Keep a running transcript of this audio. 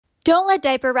Don't let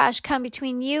diaper rash come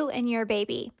between you and your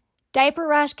baby. Diaper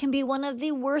rash can be one of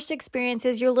the worst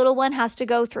experiences your little one has to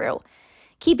go through.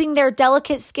 Keeping their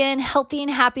delicate skin healthy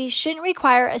and happy shouldn't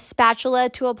require a spatula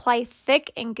to apply thick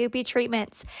and goopy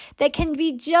treatments that can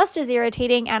be just as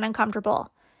irritating and uncomfortable.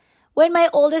 When my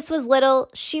oldest was little,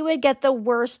 she would get the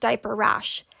worst diaper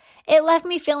rash. It left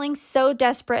me feeling so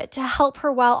desperate to help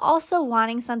her while also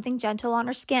wanting something gentle on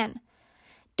her skin.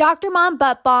 Dr. Mom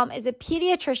Butt Balm is a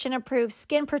pediatrician-approved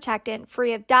skin protectant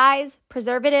free of dyes,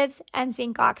 preservatives, and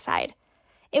zinc oxide.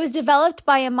 It was developed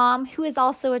by a mom who is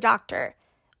also a doctor.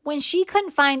 When she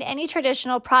couldn't find any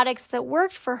traditional products that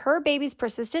worked for her baby's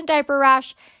persistent diaper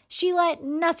rash, she let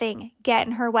nothing get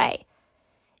in her way.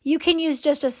 You can use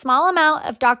just a small amount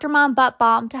of Dr. Mom Butt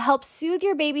Balm to help soothe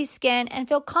your baby's skin and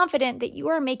feel confident that you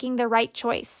are making the right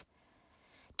choice.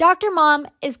 Dr. Mom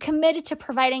is committed to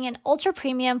providing an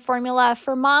ultra-premium formula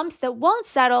for moms that won't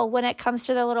settle when it comes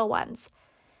to their little ones.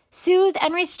 Soothe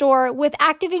and restore with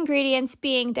active ingredients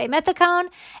being dimethicone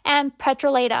and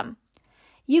petrolatum.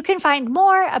 You can find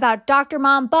more about Dr.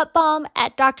 Mom Butt Balm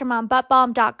at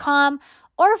drmombuttbalm.com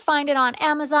or find it on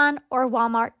Amazon or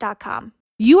walmart.com.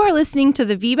 You are listening to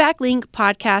the VBAC Link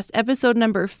podcast, episode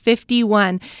number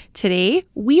 51. Today,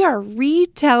 we are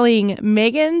retelling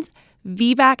Meagan's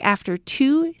VBAC after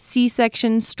 2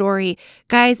 C-section story.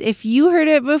 Guys, if you heard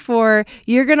it before,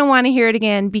 you're going to want to hear it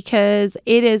again because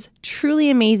it is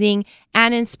truly amazing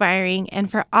and inspiring.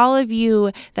 And for all of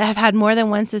you that have had more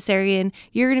than one cesarean,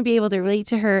 you're going to be able to relate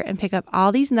to her and pick up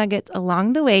all these nuggets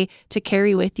along the way to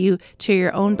carry with you to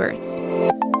your own births.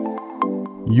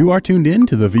 You are tuned in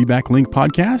to the VBAC Link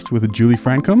podcast with Julie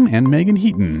Francom and Meagan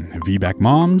Heaton, VBAC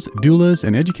moms, doulas,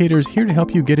 and educators here to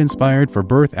help you get inspired for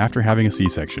birth after having a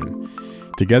C-section.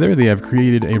 Together, they have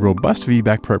created a robust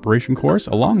VBAC preparation course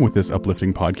along with this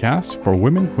uplifting podcast for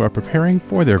women who are preparing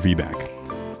for their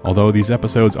VBAC. Although these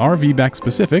episodes are VBAC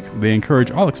specific, they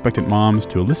encourage all expectant moms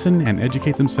to listen and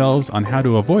educate themselves on how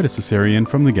to avoid a cesarean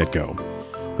from the get-go.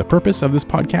 The purpose of this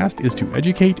podcast is to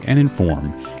educate and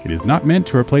inform. It is not meant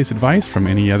to replace advice from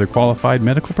any other qualified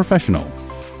medical professional.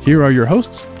 Here are your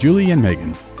hosts, Julie and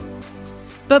Meagan.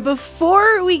 But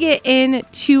before we get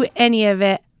into any of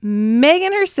it,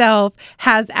 Meagan herself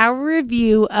has our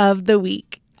review of the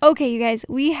week. Okay, you guys,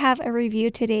 we have a review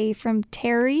today from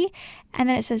Terry, and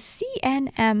then it says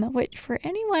CNM, which for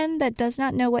anyone that does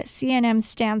not know what CNM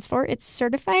stands for, it's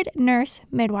Certified Nurse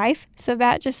Midwife. So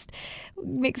that just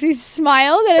makes me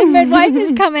smile that a midwife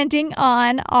is commenting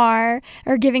on or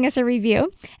giving us a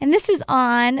review. And this is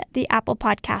on the Apple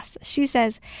Podcast. She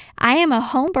says, I am a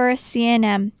home birth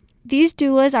CNM. These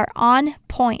doulas are on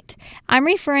point. I'm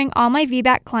referring all my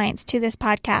VBAC clients to this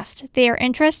podcast. They are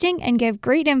interesting and give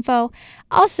great info.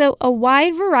 Also, a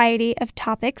wide variety of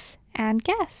topics and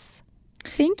guests.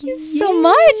 Thank you so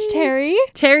much, Terry.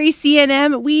 Terry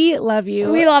CNM, we love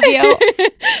you. We love you.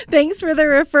 Thanks for the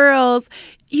referrals.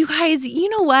 You guys, you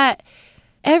know what?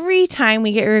 Every time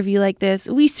we get a review like this,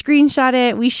 we screenshot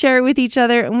it, we share it with each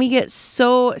other, and we get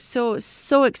so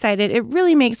excited. It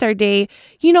really makes our day.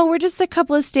 You know, we're just a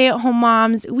couple of stay-at-home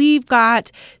moms. We've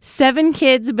got 7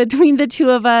 kids between the two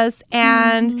of us,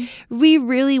 and we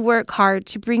really work hard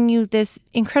to bring you this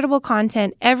incredible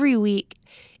content every week.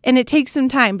 And it takes some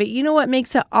time, but you know what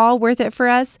makes it all worth it for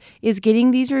us is getting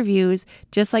these reviews,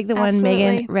 just like the one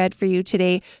Meagan read for you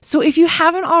today. So if you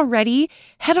haven't already,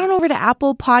 head on over to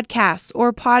Apple Podcasts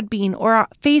or Podbean or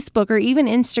Facebook or even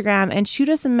Instagram and shoot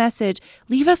us a message.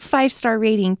 Leave us 5-star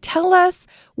rating. Tell us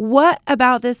what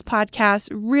about this podcast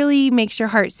really makes your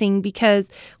heart sing, because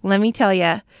let me tell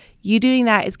you, you doing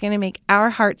that is going to make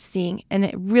our hearts sing, and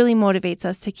it really motivates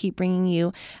us to keep bringing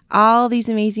you all these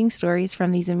amazing stories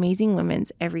from these amazing women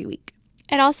every week.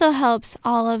 It also helps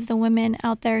all of the women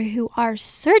out there who are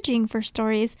searching for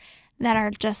stories that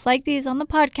are just like these on the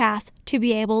podcast to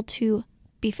be able to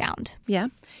be found. Yeah.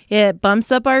 It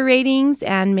bumps up our ratings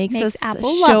and makes us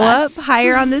Apple show up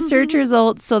higher on the search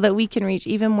results so that we can reach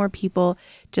even more people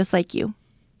just like you.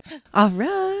 All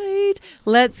right,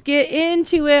 let's get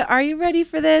into it. Are you ready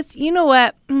for this? You know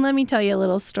what? Let me tell you a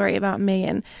little story about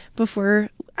Meagan before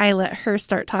I let her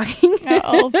start talking.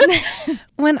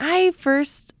 When I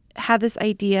first had this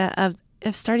idea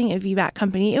of starting a VBAC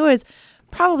company, it was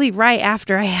probably right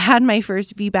after I had my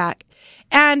first VBAC.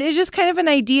 And it's just kind of an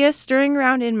idea stirring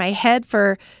around in my head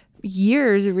for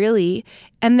years, really.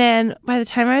 And then by the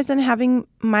time I was done having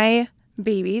my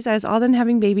babies, I was all done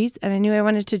having babies, and I knew I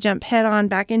wanted to jump head on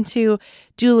back into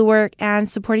doula work and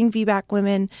supporting VBAC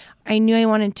women. I knew I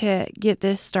wanted to get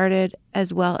this started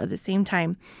as well at the same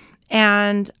time.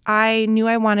 And I knew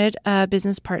I wanted a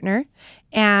business partner,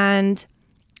 and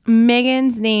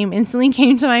Meagan's name instantly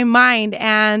came to my mind.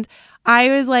 And I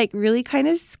was like really kind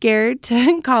of scared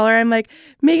to call her. I'm like,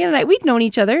 Meagan and I, we'd known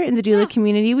each other in the doula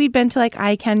community. We'd been to like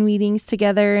ICANN meetings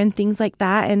together and things like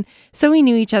that. And so we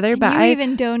knew each other. And but you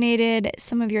even donated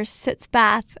some of your sitz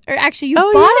bath. Or actually, you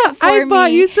bought it for me. I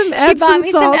bought you some Epsom She bought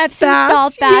me some Epsom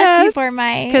salt bath before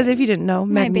my Because if you didn't know,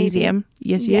 magnesium.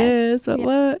 Yes. Yes.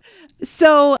 What?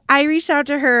 So I reached out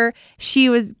to her. She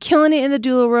was killing it in the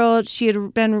doula world. She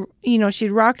had been,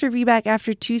 she'd rocked her VBAC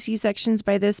after 2 C-sections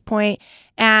by this point.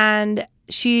 And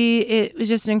it was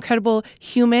just an incredible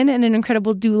human and an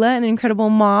incredible doula and an incredible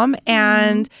mom.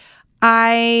 And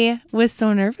I was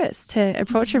so nervous to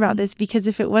approach her about this because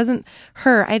if it wasn't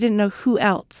her, I didn't know who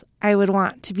else I would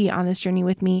want to be on this journey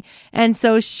with me. And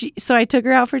so I took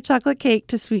her out for chocolate cake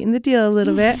to sweeten the deal a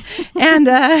little bit. And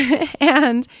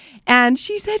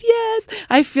she said yes.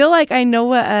 I feel like I know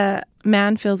what a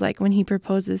man feels like when he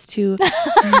proposes to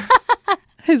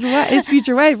his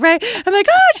future wife, right? I'm like,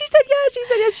 oh, she said yes. She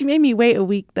said yes. She made me wait a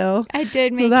week, though. I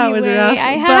did make that you was wait. rough.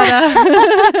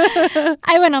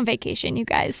 I went on vacation, you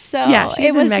guys, so yeah,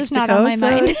 it was in Mexico, just not on my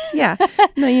mind.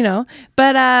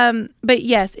 But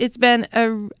yes, it's been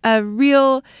a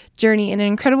real journey and an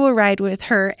incredible ride with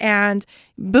her. And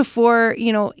before,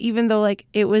 even though like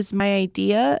it was my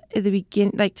idea at the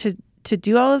beginning, like to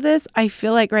do all of this, I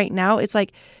feel like right now it's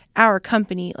like our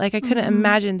company. Like I couldn't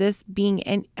imagine this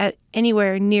being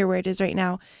anywhere near where it is right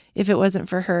now if it wasn't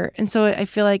for her. And so I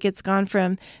feel like it's gone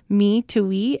from me to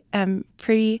we.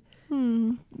 Pretty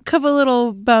couple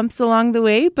little bumps along the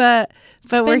way, but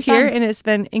we're here and it's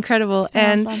been incredible.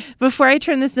 And awesome. Before I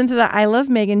turn this into the I Love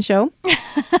Meagan show,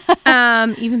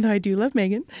 even though I do love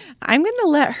Meagan, I'm going to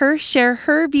let her share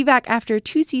her VBAC after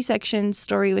 2 C-sections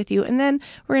story with you. And then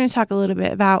we're going to talk a little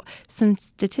bit about some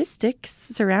statistics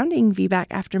surrounding VBAC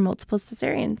after multiple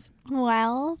cesareans.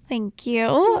 Well, thank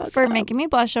you for making me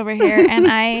blush over here.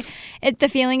 And the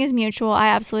feeling is mutual. I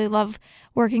absolutely love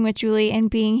working with Julie and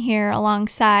being here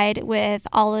alongside with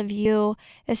all of you.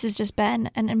 This has just been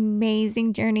an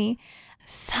amazing journey.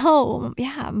 So,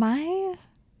 yeah, my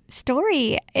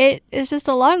story, it is just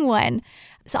a long one.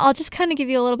 So I'll just kind of give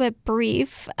you a little bit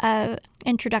brief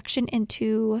introduction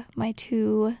into my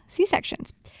 2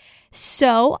 C-sections.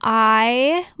 So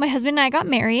my husband and I got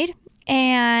married.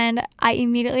 And I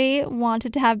immediately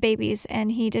wanted to have babies,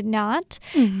 and he did not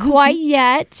quite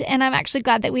yet. And I'm actually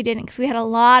glad that we didn't because we had a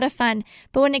lot of fun.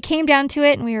 But when it came down to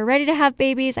it and we were ready to have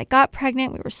babies, I got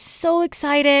pregnant. We were so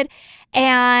excited.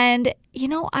 And,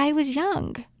 I was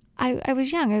young. I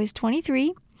was young. I was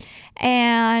 23.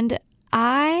 And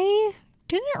I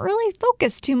didn't really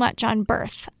focus too much on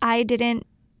birth. I didn't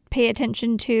pay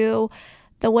attention to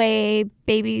the way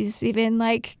babies even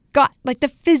got the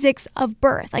physics of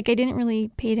birth. I didn't really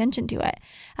pay attention to it.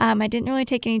 I didn't really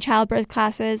take any childbirth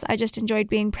classes. I just enjoyed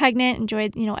being pregnant,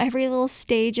 enjoyed, every little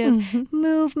stage of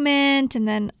movement. And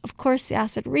then, of course, the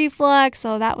acid reflux.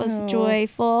 So that was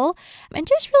joyful. And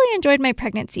just really enjoyed my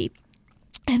pregnancy.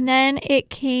 And then it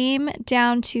came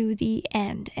down to the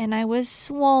end, and I was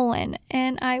swollen,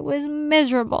 and I was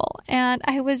miserable, and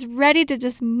I was ready to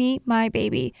just meet my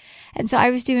baby. And so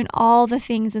I was doing all the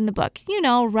things in the book,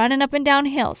 running up and down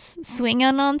hills,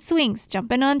 swinging on swings,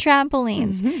 jumping on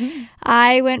trampolines.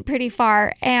 I went pretty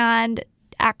far and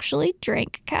actually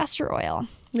drank castor oil.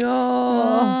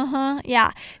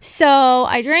 Yeah. So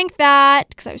I drank that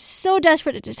because I was so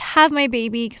desperate to just have my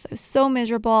baby because I was so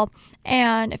miserable.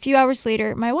 And a few hours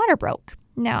later, my water broke.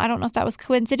 Now, I don't know if that was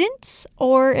coincidence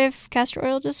or if castor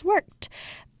oil just worked,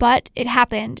 but it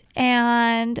happened.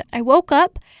 And I woke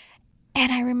up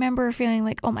and I remember feeling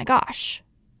like, oh my gosh,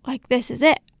 this is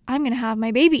it. I'm going to have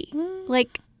my baby.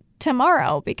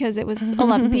 Tomorrow because it was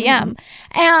 11 p.m.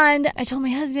 And I told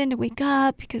my husband to wake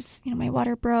up because, my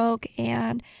water broke,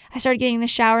 and I started getting in the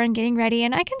shower and getting ready,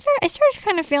 and I started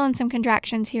kind of feeling some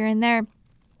contractions here and there,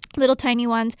 little tiny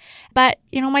ones. But,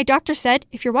 my doctor said,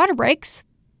 if your water breaks,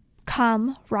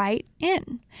 come right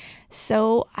in.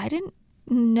 So I didn't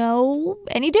know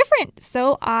any different.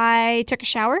 So I took a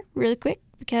shower really quick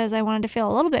because I wanted to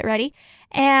feel a little bit ready.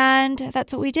 And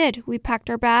that's what we did. We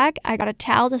packed our bag. I got a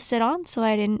towel to sit on so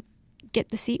I didn't get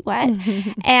the seat wet,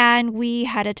 and we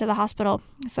headed to the hospital.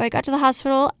 So I got to the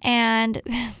hospital and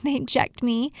they checked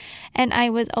me, and I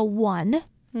was a 1,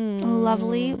 a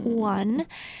lovely 1.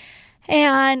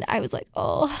 And I was like,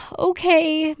 oh,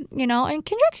 okay, and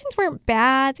contractions weren't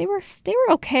bad. They were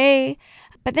okay.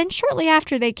 But then shortly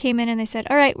after, they came in and they said,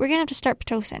 all right, we're going to have to start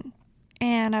Pitocin.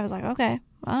 And I was like, okay.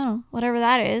 Oh, whatever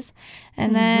that is.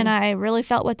 And then I really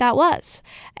felt what that was.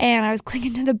 And I was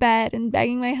clinging to the bed and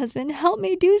begging my husband, help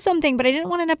me do something. But I didn't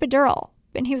want an epidural.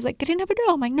 And he was like, get an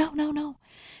epidural. I'm like, no.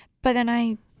 But then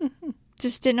I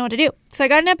just didn't know what to do. So I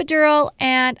got an epidural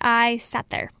and I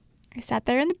sat there. I sat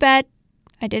there in the bed.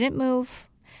 I didn't move.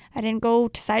 I didn't go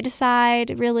to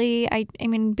side, really. I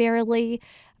mean, barely.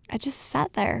 I just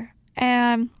sat there.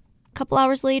 And a couple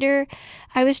hours later,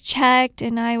 I was checked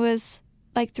and I was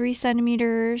like 3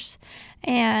 centimeters.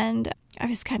 And I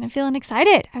was kind of feeling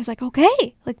excited. I was like,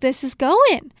 okay, like this is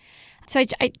going. So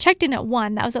I checked in at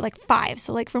 1. That was at like 5.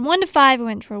 So like from 1 to 5, I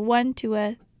went from 1 to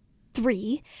a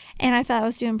 3. And I thought I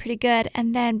was doing pretty good.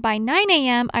 And then by 9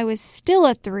 a.m., I was still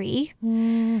a 3.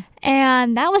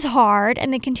 And that was hard.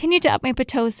 And they continued to up my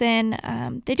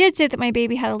Pitocin. They did say that my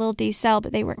baby had a little decel,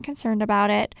 but they weren't concerned about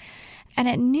it. And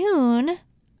at noon,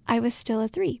 I was still a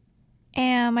 3.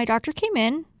 And my doctor came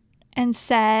in and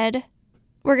said,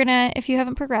 if you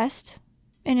haven't progressed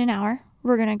in an hour,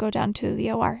 we're going to go down to the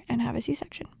OR and have a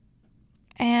C-section.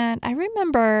 And I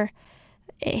remember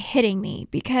it hitting me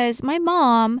because my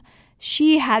mom,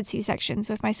 she had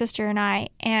C-sections with my sister and I,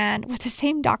 and with the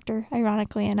same doctor,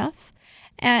 ironically enough.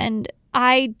 And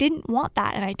I didn't want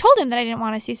that. And I told him that I didn't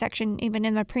want a C-section even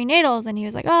in the prenatals. And he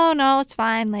was like, oh, no, it's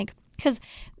fine. Like, because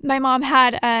my mom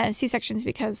had C-sections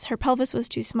because her pelvis was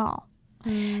too small.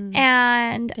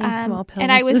 And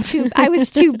I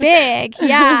was too big.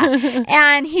 Yeah.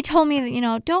 And he told me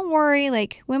that, don't worry,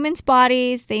 like women's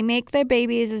bodies, they make their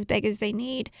babies as big as they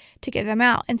need to get them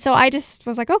out. And so I just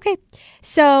was like, okay.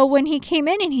 So when he came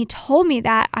in and he told me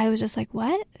that, I was just like,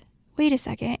 what? Wait a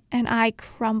second. And I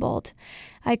crumbled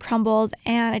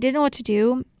and I didn't know what to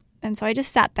do. And so I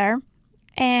just sat there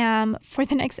for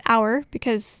the next hour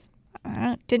because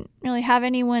I didn't really have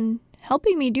anyone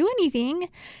helping me do anything.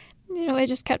 I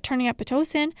just kept turning up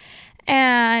Pitocin.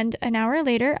 And an hour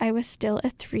later, I was still a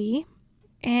 3.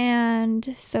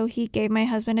 And so he gave my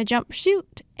husband a jump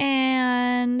chute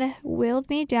and wheeled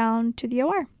me down to the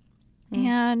OR.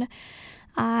 And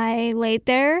I laid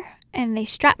there and they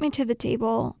strapped me to the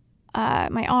table,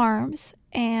 my arms.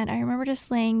 And I remember just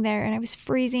laying there and I was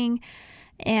freezing.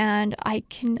 And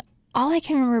all I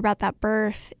can remember about that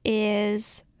birth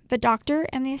is the doctor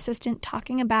and the assistant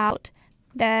talking about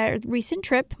the recent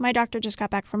trip. My doctor just got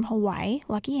back from Hawaii,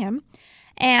 lucky him.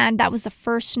 And that was the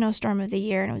first snowstorm of the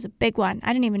year, and it was a big one.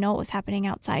 I didn't even know what was happening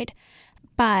outside.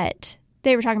 But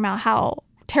they were talking about how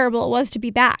terrible it was to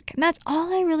be back. And that's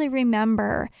all I really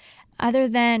remember, other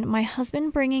than my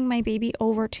husband bringing my baby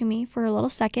over to me for a little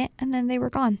second, and then they were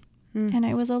gone. And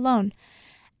I was alone.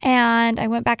 And I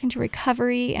went back into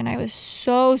recovery, and I was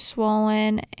so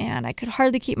swollen, and I could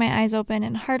hardly keep my eyes open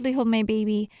and hardly hold my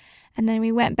baby. And then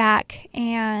we went back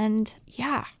and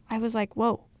yeah, I was like,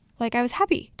 whoa, like I was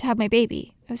happy to have my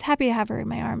baby. I was happy to have her in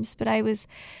my arms, but I was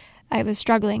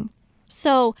struggling.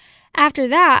 So after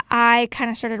that, I kind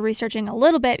of started researching a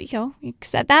little bit,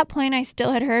 because at that point I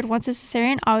still had heard once a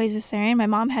cesarean, always a cesarean. My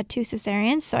mom had 2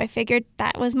 cesareans. So I figured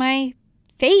that was my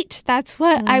fate. That's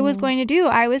what I was going to do.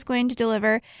 I was going to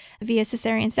deliver via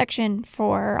cesarean section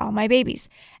for all my babies.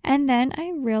 And then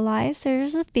I realized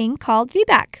there's a thing called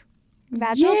VBAC.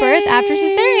 Vaginal birth after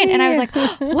cesarean. And I was like,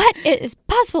 what? It is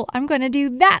possible. I'm going to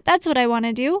do that. That's what I want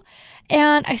to do.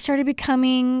 And I started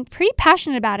becoming pretty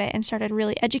passionate about it and started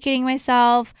really educating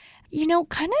myself.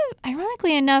 Kind of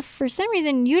ironically enough, for some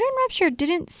reason, uterine rupture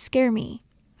didn't scare me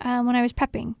when I was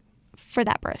prepping for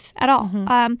that birth at all.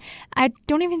 I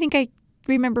don't even think I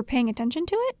remember paying attention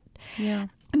to it. Yeah.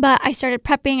 But I started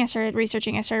prepping, I started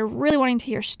researching, I started really wanting to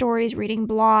hear stories, reading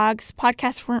blogs.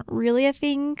 Podcasts weren't really a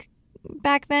thing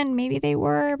back then. Maybe they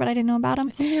were, but I didn't know about them.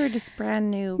 I think they were just brand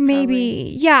new.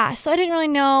 Maybe. Yeah. So I didn't really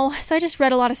know. So I just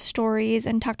read a lot of stories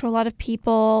and talked to a lot of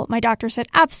people. My doctor said,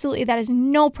 absolutely, that is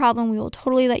no problem. We will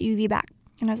totally let you VBAC.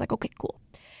 And I was like, okay, cool.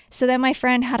 So then my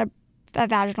friend had a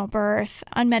vaginal birth,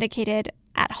 unmedicated,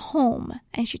 at home.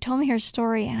 And she told me her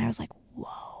story. And I was like, whoa.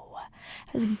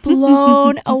 I was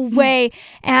blown away.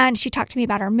 And she talked to me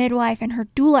about her midwife and her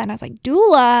doula. And I was like,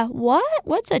 doula? What?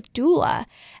 What's a doula?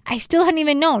 I still hadn't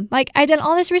even known. Like, I did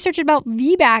all this research about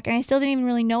VBAC and I still didn't even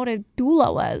really know what a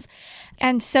doula was.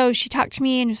 And so she talked to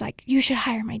me and was like, you should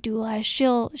hire my doula.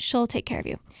 She'll take care of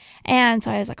you. And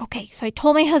so I was like, okay. So I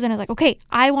told my husband, I was like, okay,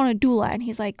 I want a doula. And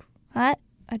he's like, what?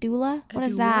 A doula? What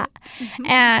is that?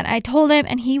 And I told him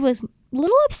and he was a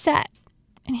little upset.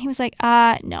 And he was like,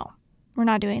 no. We're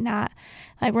not doing that.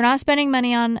 Like, we're not spending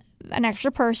money on an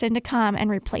extra person to come and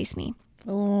replace me.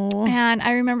 Oh. And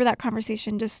I remember that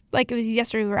conversation just like it was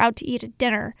yesterday. We were out to eat at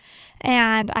dinner.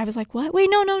 And I was like, what? Wait,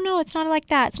 no. It's not like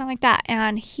that. It's not like that.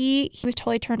 And he was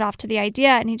totally turned off to the idea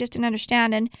and he just didn't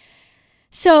understand. And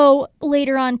so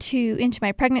later on into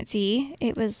my pregnancy,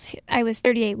 I was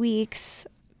 38 weeks,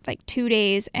 like 2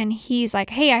 days. And he's like,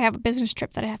 hey, I have a business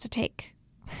trip that I have to take.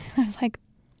 I was like,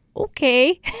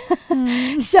 okay.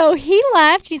 So he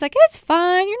left. He's like, it's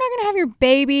fine. You're not going to have your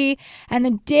baby. And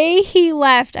the day he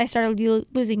left, I started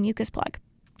losing mucus plug.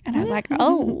 And I was like,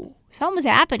 oh, something was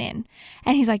happening.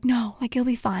 And he's like, no, like, you'll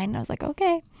be fine. And I was like,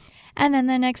 okay. And then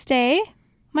the next day,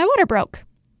 my water broke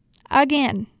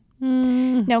again.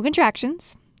 No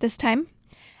contractions this time.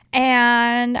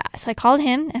 And so I called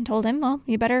him and told him, well,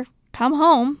 you better come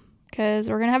home because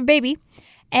we're going to have a baby.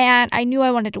 And I knew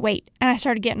I wanted to wait. And I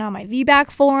started getting on my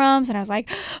VBAC forums. And I was like,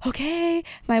 okay,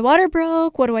 my water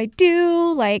broke. What do I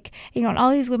do? Like, you know, and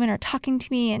all these women are talking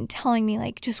to me and telling me,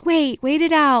 like, just wait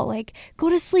it out. Like, go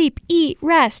to sleep, eat,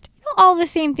 rest. You know, all the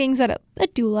same things that a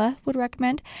doula would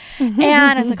recommend. And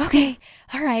I was like, okay,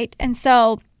 all right. And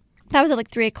so that was at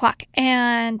like 3:00.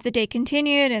 And the day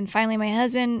continued. And finally my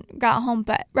husband got home.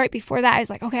 But right before that, I was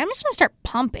like, okay, I'm just going to start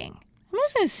pumping. I'm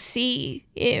just going to see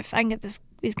if I can get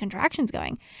these contractions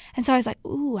going. And so I was like,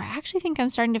 ooh, I actually think I'm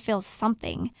starting to feel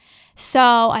something. So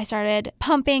I started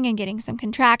pumping and getting some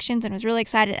contractions and was really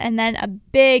excited. And then a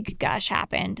big gush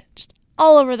happened just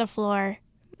all over the floor.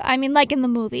 I mean, like in the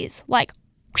movies, like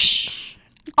whoosh,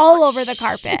 all over the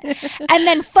carpet. And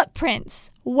then footprints,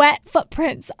 wet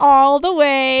footprints all the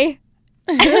way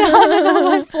on the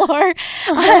one floor.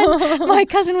 And my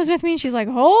cousin was with me and she's like,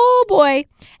 oh boy.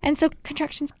 And so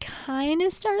contractions kind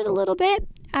of started a little bit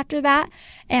after that.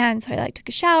 And so I like took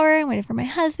a shower and waited for my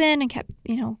husband and kept,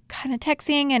 you know, kind of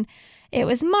texting. And it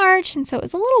was March. And so it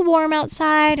was a little warm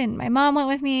outside. And my mom went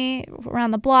with me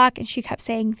around the block and she kept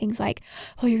saying things like,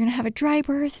 oh, you're going to have a dry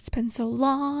birth. It's been so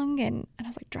long. And I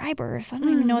was like, dry birth? I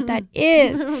don't even know what that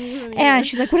is. And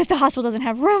she's like, what if the hospital doesn't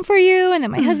have room for you? And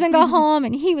then my husband got home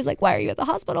and he was like, why are you at the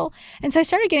hospital? And so I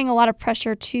started getting a lot of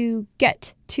pressure to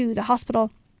get to the hospital.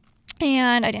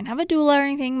 And I didn't have a doula or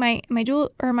anything.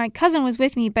 My cousin was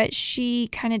with me, but she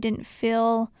kind of didn't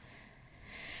feel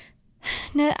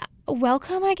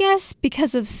welcome, I guess,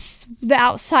 because of the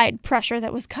outside pressure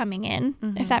that was coming in,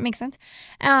 if that makes sense.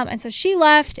 And so she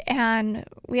left, and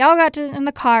we all got in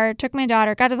the car, took my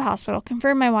daughter, got to the hospital,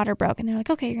 confirmed my water broke, and they're like,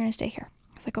 okay, you're going to stay here.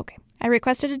 I was like, okay. I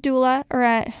requested a doula,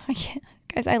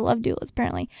 guys, I love doulas,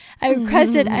 apparently. I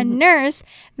requested a nurse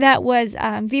that was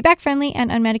VBAC friendly and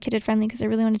unmedicated friendly because I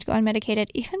really wanted to go unmedicated,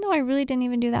 even though I really didn't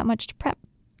even do that much to prep.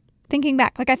 Thinking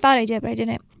back, like I thought I did, but I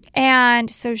didn't. And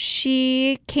so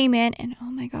she came in and oh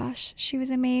my gosh, she was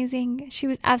amazing. She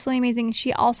was absolutely amazing.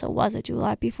 She also was a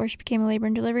doula before she became a labor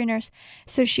and delivery nurse.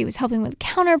 So she was helping with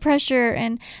counter pressure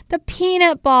and the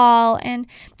peanut ball and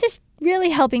just really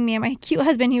helping me. And my cute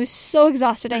husband, he was so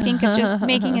exhausted, I think, of just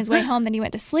making his way home that he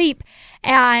went to sleep.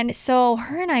 And so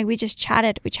her and I, we just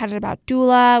chatted. We chatted about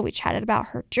doula. We chatted about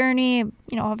her journey, you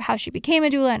know, of how she became a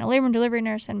doula and a labor and delivery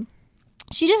nurse. And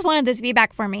she just wanted this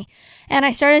VBAC for me. And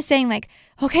I started saying like,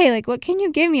 okay, like, what can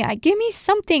you give me? Give me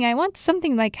something. I want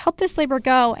something, like, help this labor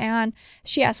go. And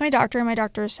she asked my doctor, and my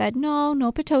doctor said, no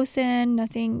Pitocin,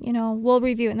 nothing, you know, we'll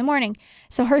review in the morning.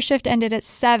 So her shift ended at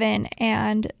 7,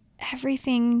 and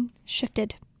everything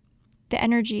shifted. The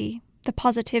energy, the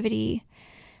positivity,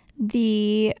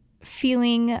 the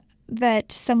feeling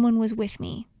that someone was with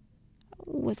me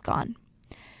was gone.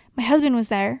 My husband was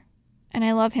there, and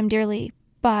I love him dearly,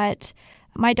 but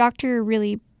my doctor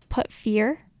really put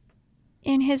fear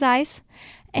in his eyes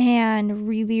and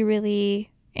really,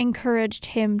 really encouraged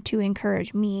him to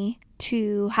encourage me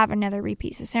to have another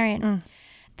repeat cesarean.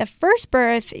 The first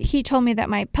birth, he told me that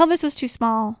my pelvis was too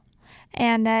small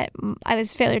and that I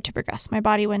was failure to progress. My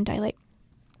body wouldn't dilate.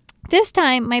 This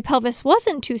time, my pelvis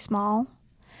wasn't too small.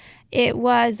 It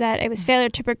was that it was failure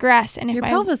to progress. And if your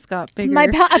pelvis got bigger.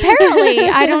 Apparently,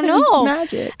 I don't know.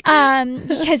 It's magic.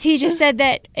 Because he just said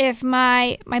that if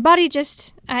my body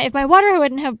just, if my water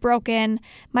wouldn't have broken,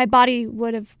 my body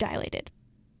would have dilated.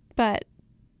 But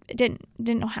it didn't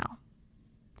know how.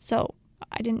 So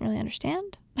I didn't really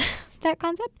understand that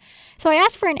concept. So I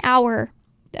asked for an hour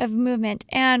of movement.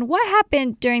 And what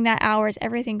happened during that hour is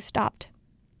everything stopped.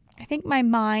 I think my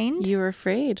mind... You were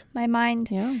afraid. My mind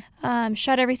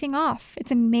shut everything off.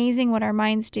 It's amazing what our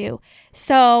minds do.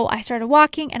 So I started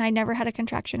walking, and I never had a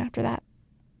contraction after that.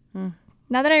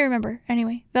 Now that I remember,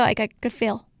 anyway. Like I could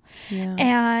feel. Yeah.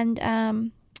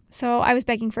 And so I was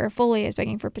begging for a Foley. I was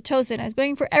begging for Pitocin. I was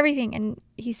begging for everything. And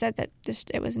he said that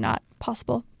it was not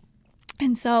possible.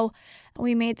 And so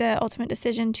we made the ultimate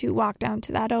decision to walk down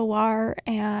to that OR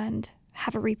and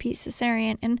have a repeat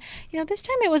cesarean. And, you know, this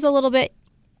time it was a little bit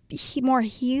more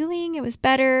healing. It was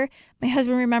better. My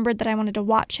husband remembered that I wanted to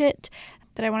watch it,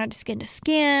 that I wanted to skin to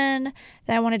skin,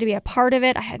 that I wanted to be a part of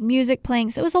it. I had music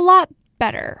playing. So it was a lot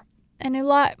better and a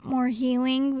lot more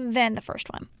healing than the first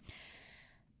one.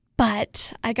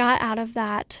 But I got out of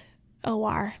that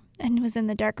OR and was in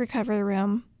the dark recovery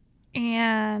room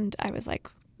And I was like,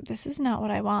 this is not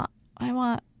what I want. I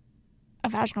want a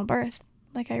vaginal birth.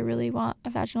 Like, I really want a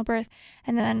vaginal birth.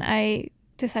 And then I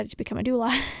decided to become a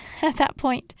doula at that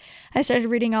point. I started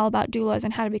reading all about doulas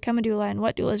and how to become a doula and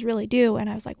what doulas really do. And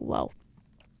I was like, whoa,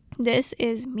 this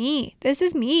is me. This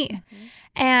is me. Mm-hmm.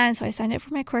 And so I signed up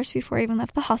for my course before I even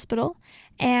left the hospital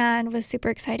and was super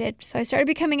excited. So I started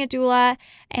becoming a doula,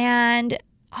 and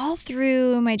all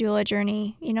through my doula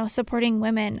journey, you know, supporting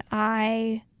women,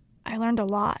 I learned a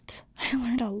lot.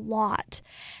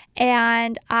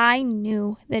 And I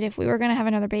knew that if we were going to have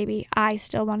another baby, I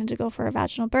still wanted to go for a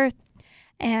vaginal birth.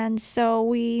 And so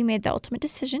we made the ultimate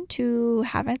decision to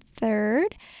have a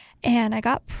third. And I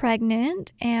got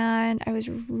pregnant, and I was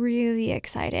really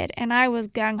excited. And I was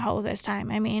gung-ho this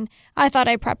time. I mean, I thought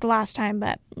I prepped last time,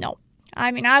 but no.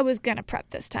 I mean, I was going to prep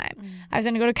this time. I was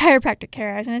going to go to chiropractic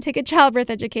care. I was going to take a childbirth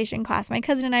education class. My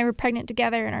cousin and I were pregnant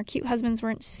together, and our cute husbands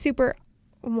weren't super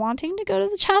wanting to go to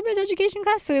the childbirth education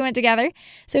class, so we went together.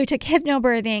 So we took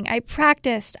hypnobirthing. I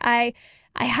practiced. I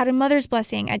had a mother's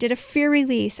blessing. I did a fear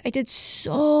release. I did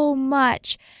so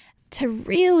much to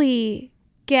really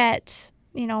get,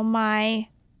 you know, my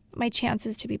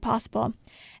chances to be possible.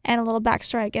 And a little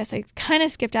backstory, I guess I kind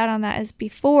of skipped out on that, is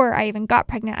before I even got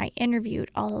pregnant, I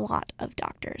interviewed a lot of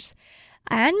doctors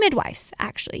and midwives,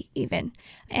 actually, even.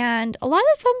 And a lot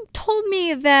of them told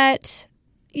me that,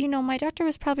 you know, my doctor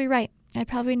was probably right. I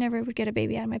probably never would get a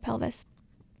baby out of my pelvis.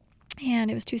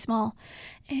 And it was too small.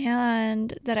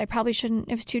 And that I probably shouldn't,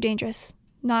 it was too dangerous.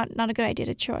 Not a good idea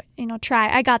to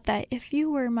try. I got that. If you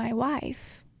were my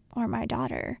wife or my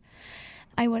daughter,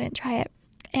 I wouldn't try it.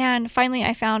 And finally,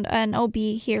 I found an OB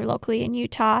here locally in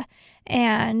Utah,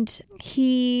 and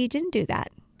he didn't do that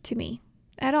to me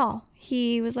at all.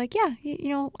 He was like, yeah, you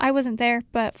know, I wasn't there,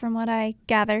 but from what I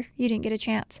gather, you didn't get a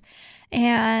chance.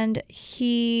 And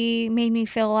he made me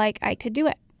feel like I could do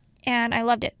it, and I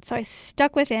loved it. So I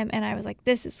stuck with him, and I was like,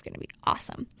 this is going to be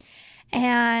awesome.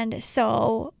 And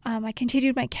so I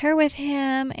continued my care with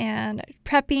him and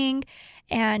prepping.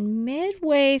 And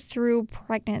midway through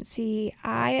pregnancy,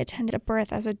 I attended a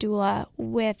birth as a doula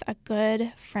with a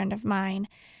good friend of mine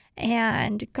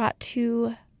and got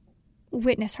to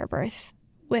witness her birth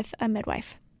with a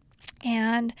midwife.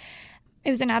 And it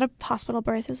was an out-of-hospital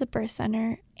birth. It was a birth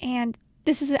center. And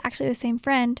this is actually the same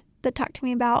friend that talked to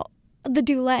me about the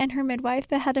doula and her midwife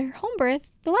that had her home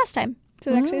birth the last time.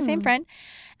 So it's actually the same friend.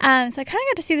 So I kind of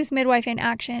got to see this midwife in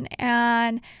action.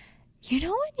 And you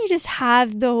know when you just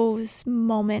have those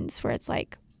moments where it's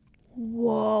like,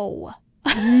 whoa,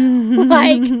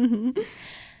 like,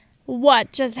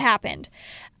 what just happened?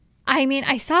 I mean,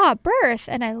 I saw a birth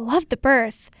and I loved the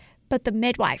birth, but the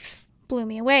midwife blew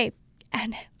me away.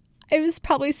 And it was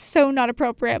probably so not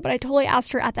appropriate, but I totally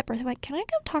asked her at that birth, I'm like, can I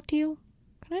come talk to you?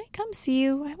 Can I come see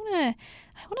you? I want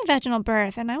a vaginal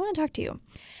birth and I want to talk to you.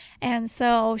 And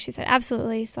so she said,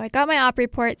 absolutely. So I got my op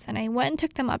reports and I went and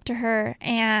took them up to her,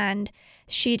 and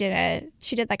she did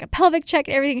like a pelvic check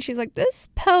and everything. She's like, this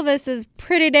pelvis is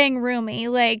pretty dang roomy.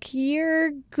 Like,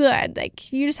 you're good.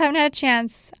 Like, you just haven't had a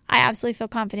chance. I absolutely feel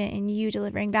confident in you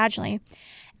delivering vaginally.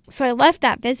 So I left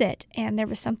that visit, and there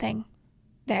was something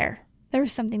there.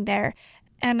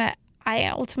 And I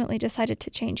ultimately decided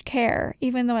to change care,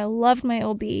 even though I loved my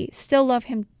OB, still love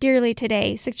him dearly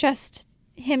today, suggest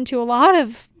him to a lot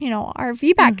of, you know, our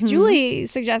VBAC. Julie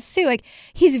suggests too, like,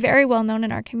 he's very well known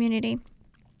in our community,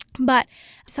 but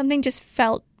something just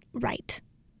felt right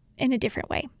in a different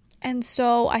way. And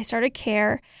so I started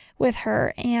care with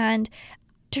her, and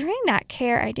during that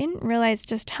care, I didn't realize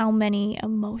just how many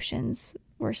emotions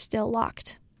were still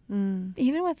locked,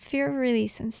 even with fear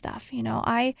release and stuff. You know,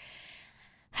 I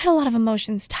had a lot of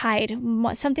emotions tied.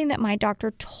 Something that my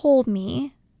doctor told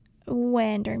me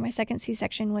during my second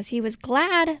C-section was he was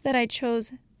glad that I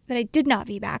did not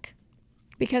VBAC,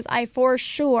 because I for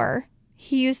sure,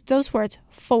 he used those words,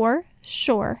 for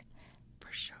sure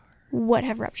would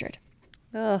have ruptured.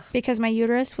 Ugh. Because my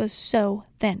uterus was so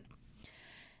thin.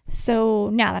 So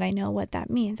now that I know what that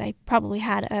means, I probably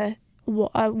had a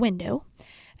window,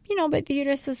 you know, but the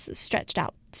uterus was stretched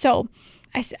out. So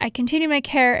I continued my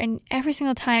care, and every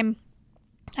single time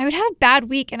I would have a bad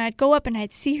week, and I'd go up and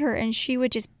I'd see her, and she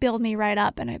would just build me right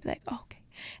up, and I'd be like, oh, okay,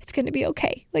 it's going to be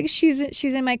okay. Like, she's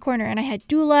in my corner. And I had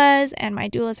doulas, and my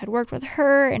doulas had worked with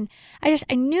her, and I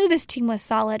knew this team was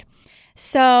solid.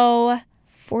 So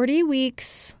 40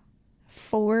 weeks,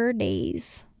 4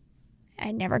 days.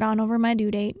 I'd never gone over my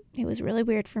due date. It was really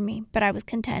weird for me, but I was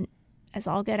content as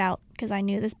all get out, because I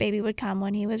knew this baby would come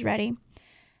when he was ready.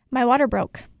 My water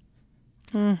broke.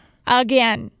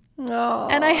 Again. Oh.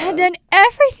 And I had done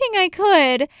everything I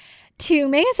could to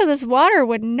Meagan said this water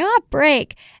would not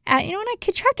break. And I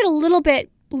contracted a little bit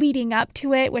leading up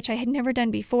to it, which I had never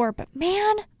done before. But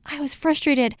man, I was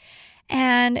frustrated.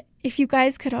 And if you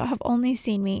guys could have only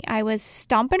seen me, I was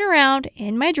stomping around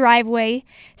in my driveway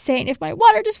saying if my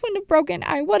water just wouldn't have broken,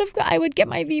 I would get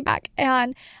my V back.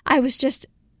 And I was just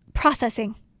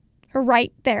processing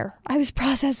right there. I was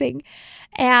processing.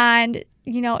 And,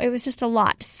 it was just a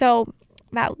lot. So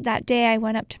that day I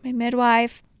went up to my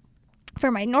midwife for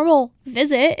my normal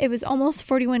visit. It was almost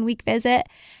 41-week visit,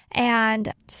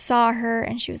 and saw her,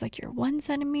 and she was like, "You're 1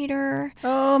 centimeter."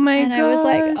 Oh my god! And I was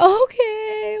like,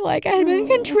 "Okay." Like I had been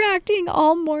contracting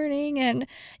all morning, and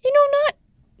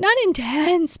not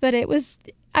intense, but I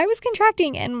was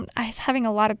contracting, and I was having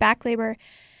a lot of back labor.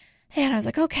 And I was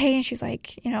like, "Okay." And she's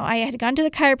like, I had gone to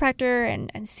the chiropractor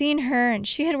and seen her, and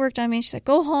she had worked on me. She's like,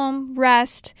 "Go home,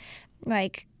 rest,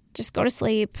 like just go to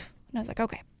sleep." And I was like,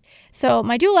 "Okay." So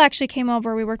my doula actually came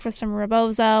over. We worked with some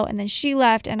rebozo, and then she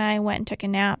left, and I went and took a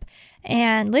nap.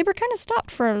 And labor kind of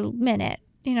stopped for a minute,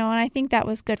 and I think that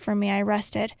was good for me. I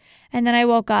rested. And then I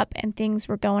woke up, and things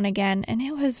were going again, and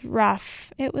it was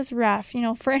rough. It was rough,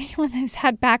 for anyone who's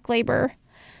had back labor.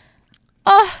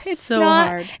 Oh, it's so not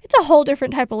hard. It's a whole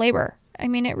different type of labor. I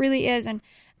mean, it really is, and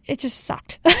it just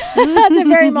sucked. At the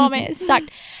very moment, it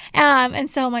sucked. And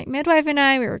so my midwife and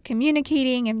I, we were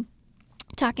communicating and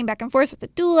talking back and forth with the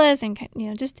doulas,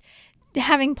 and just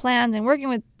having plans and working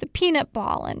with the peanut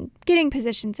ball and getting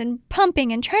positions and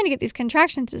pumping and trying to get these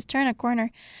contractions to turn a corner.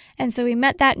 And so we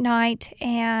met that night,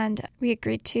 and we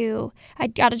agreed to, I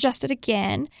got adjusted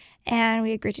again, and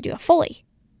we agreed to do a Foley.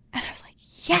 And I was like,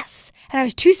 yes. And I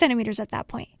was 2 centimeters at that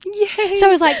point. Yay. So I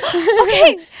was like,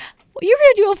 okay, you're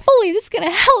going to do a Foley. This is going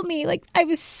to help me. Like, I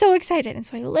was so excited. And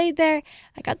so I laid there,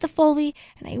 I got the Foley,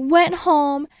 and I went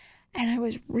home, and I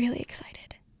was really excited.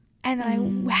 And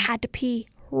then I had to pee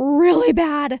really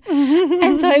bad.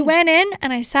 And so I went in,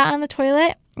 and I sat on the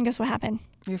toilet, and guess what happened?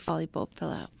 Your Foley bulb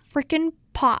fell out. Freaking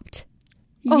popped.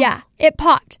 Oh. Yeah, it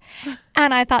popped.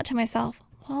 And I thought to myself,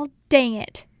 well, dang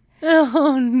it.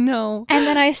 Oh, no. And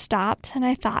then I stopped, and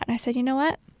I thought, and I said, you know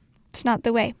what? It's not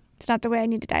the way. It's not the way I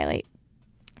need to dilate.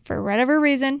 For whatever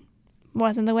reason,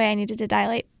 wasn't the way I needed to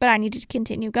dilate, but I needed to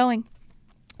continue going.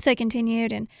 So I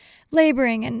continued and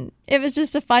laboring, and it was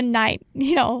just a fun night,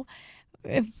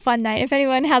 a fun night. If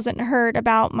anyone hasn't heard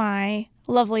about my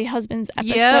lovely husband's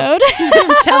episode.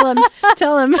 Yep. Tell him.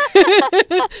 Call him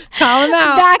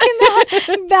out.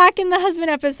 Back in the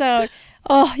husband episode.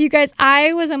 Oh, you guys,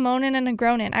 I was a moaning and a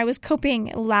groaning. I was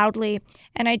coping loudly,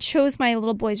 and I chose my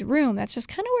little boy's room. That's just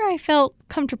kind of where I felt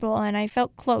comfortable, and I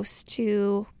felt close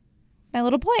to my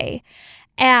little boy.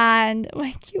 And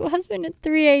my cute husband at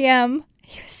 3 a.m.,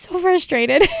 he was so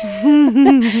frustrated.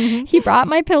 He brought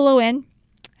my pillow in,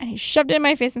 and he shoved it in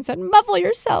my face and said, "Muffle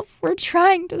yourself. We're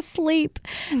trying to sleep."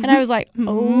 And I was like,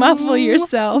 "Oh, muffle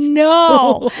yourself."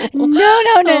 No.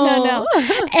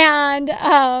 And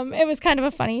it was kind of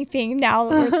a funny thing now,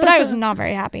 but I was not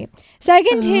very happy. So I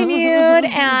continued,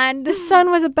 and the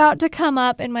sun was about to come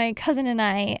up, and my cousin and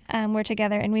I were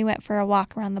together, and we went for a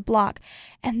walk around the block,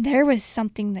 and there was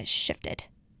something that shifted.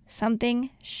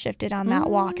 Something shifted on that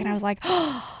walk, and I was like,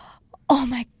 oh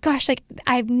my gosh, like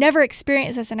I've never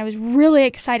experienced this, and I was really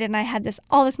excited, and I had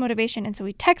all this motivation. And so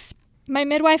we text my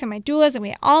midwife and my doulas, and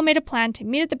we all made a plan to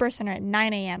meet at the birth center at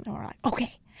 9 a.m. And we're like,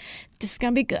 okay, this is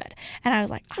going to be good. And I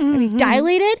was like, I'm going to be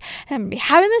dilated, and I'm going to be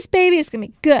having this baby. It's going to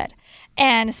be good.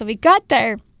 And so we got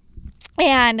there,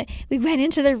 and we went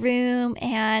into the room,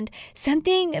 and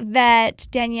something that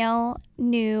Danielle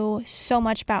knew so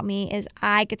much about me is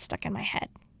I get stuck in my head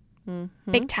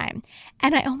big time.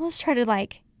 And I almost tried to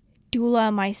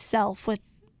doula myself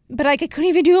but I couldn't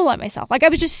even doula myself. I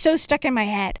was just so stuck in my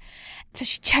head. So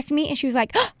she checked me, and she was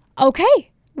like,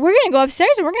 okay, we're going to go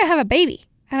upstairs, and we're going to have a baby.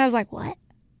 And I was like, what?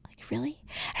 Really?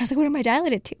 And I was like, what am I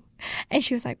dilated to? And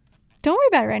she was like, don't worry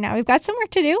about it right now. We've got some work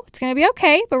to do. It's going to be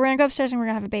okay, but we're going to go upstairs, and we're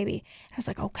going to have a baby. And I was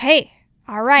like, okay,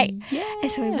 all right. Yeah. And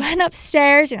so we went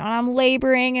upstairs, and I'm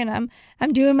laboring, and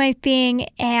I'm doing my thing.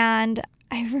 And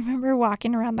I remember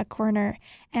walking around the corner,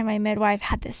 and my midwife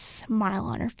had this smile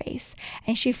on her face,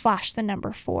 and she flashed the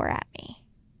number 4 at me.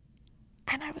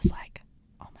 And I was like,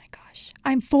 oh my gosh,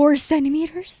 I'm 4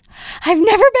 centimeters? I've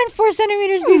never been 4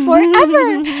 centimeters before,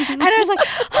 ever. And I was like,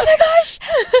 oh my gosh,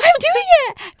 I'm doing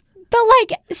it.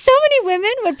 But so many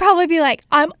women would probably be like,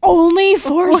 I'm only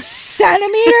 4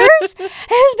 centimeters? It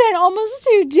has been almost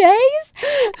 2 days.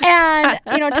 And,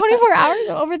 24 hours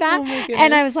over that. Oh my goodness.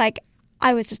 And I was like,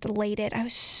 I was just elated. I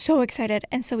was so excited.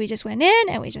 And so we just went in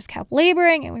and we just kept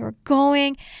laboring and we were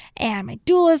going, and my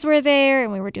doulas were there,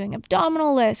 and we were doing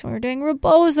abdominal lifts, and we were doing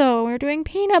rebozo, and we were doing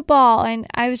peanut ball. And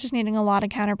I was just needing a lot of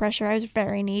counter pressure. I was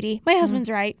very needy. My husband's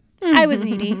right. I was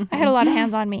needy. I had a lot of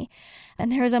hands on me.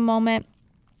 And there was a moment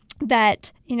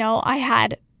that, I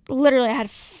had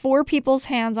 4 people's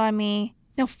hands on me.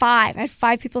 No, 5. I had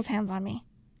 5 people's hands on me.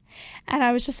 And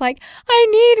I was just like, I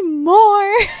need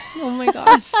more. Oh my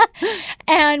gosh.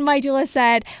 And my doula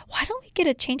said, why don't we get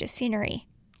a change of scenery?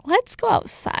 Let's go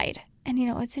outside. And,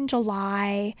 it's in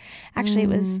July. Actually, it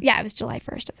was July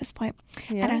 1st at this point.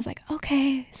 Yeah. And I was like,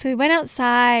 okay. So we went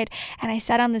outside and I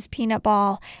sat on this peanut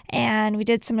ball and we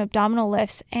did some abdominal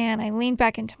lifts, and I leaned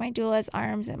back into my doula's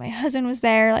arms, and my husband was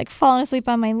there, like falling asleep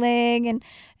on my leg. And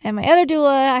my other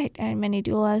doula, I had many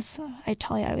doulas. I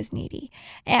tell you, I was needy.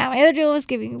 And my other doula was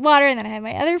giving me water. And then I had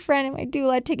my other friend and my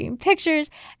doula taking pictures.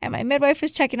 And my midwife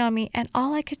was checking on me. And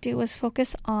all I could do was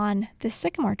focus on this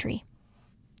sycamore tree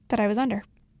that I was under.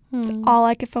 That's all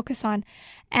I could focus on.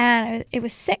 And it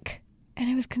was sick, and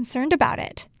I was concerned about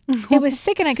it. It was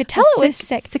sick, and I could tell it was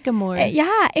sick. Sycamore.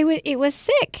 It was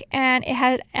sick, and it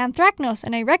had anthracnose,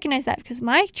 and I recognized that because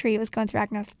my tree was going through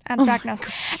anthracnose.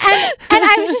 And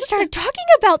I was just started talking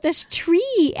about this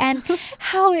tree and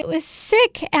how it was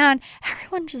sick, and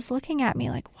everyone just looking at me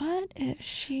like, what is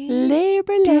she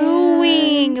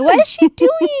doing? What is she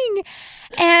doing?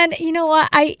 And you know what?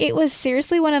 It was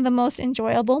seriously one of the most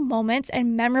enjoyable moments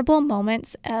and memorable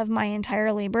moments of my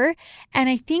entire labor. And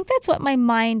I think that's what my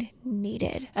mind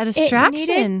needed. A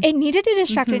distraction. It needed a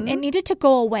distraction. It needed to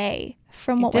go away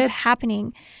from what was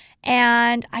happening.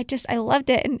 And I loved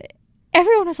it. And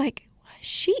everyone was like,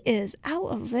 she is out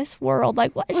of this world.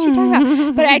 Like, what is she talking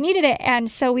about? But I needed it.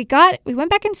 And so we went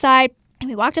back inside. And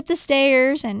we walked up the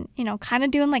stairs and, kind of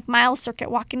doing like mile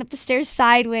circuit, walking up the stairs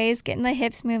sideways, getting the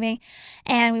hips moving.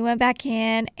 And we went back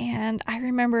in, and I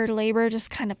remember labor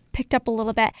just kind of picked up a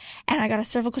little bit, and I got a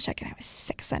cervical check, and I was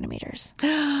 6 centimeters.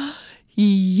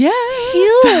 Yes.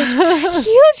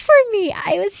 Huge for me.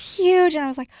 I was huge. And I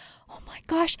was like, oh my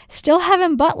gosh, still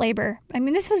having butt labor. I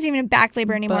mean, this wasn't even back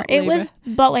labor anymore. It was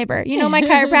butt labor. My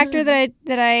chiropractor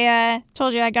that I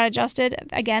told you I got adjusted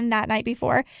again that night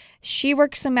before, she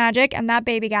worked some magic, and that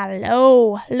baby got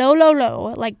low,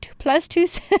 like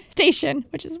 2+2 station,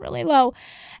 which is really low.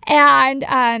 And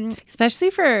especially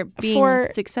for being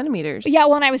 6 centimeters. Yeah,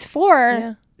 well, and I was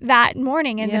 4 that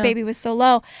morning, and the baby was so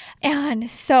low. And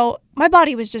so my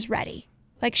body was just ready.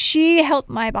 Like, she helped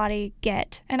my body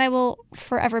get, and I will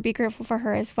forever be grateful for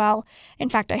her as well. In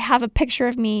fact, I have a picture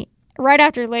of me right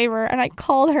after labor, and I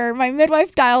called her. My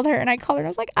midwife dialed her, and I called her, and I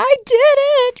was like, I did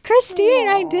it, Christine,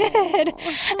 I did it.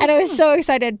 And I was so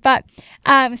excited. But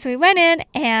so we went in,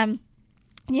 and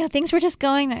things were just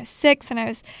going. I was 6, and I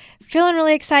was feeling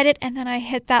really excited, and then I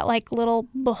hit that like little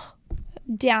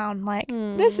down, like,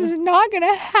 this is not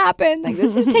gonna happen, like,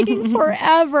 this is taking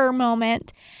forever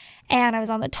moment. And I was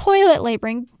on the toilet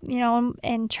laboring,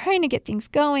 and trying to get things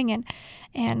going.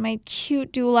 And my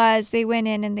cute doulas, they went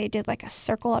in and they did like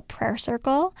a prayer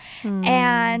circle.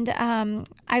 And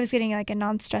I was getting like a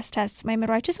non-stress test. My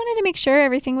midwife just wanted to make sure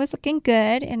everything was looking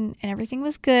good, and everything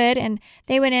was good. And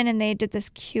they went in and they did this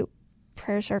cute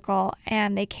prayer circle.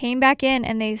 And they came back in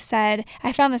and they said,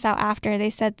 I found this out after, they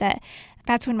said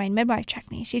that's when my midwife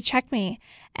checked me. She checked me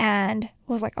and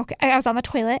was like, okay. I was on the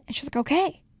toilet, and she was like,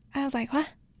 okay. I was like, what?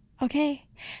 Okay,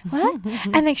 what?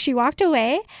 And like, she walked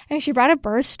away, and she brought a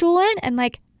birth stool in, and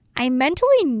like, I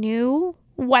mentally knew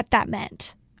what that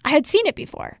meant. I had seen it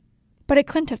before, but it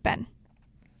couldn't have been.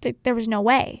 There was no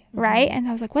way, right? And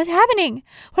I was like, what's happening?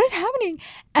 What is happening?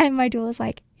 And my doula was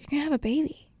like, you're gonna have a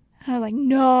baby. And I was like,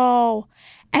 no.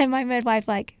 And my midwife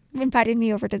like invited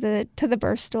me over to the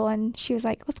birth stool, and she was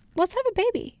like, let's have a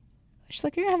baby. She's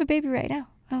like, you're gonna have a baby right now.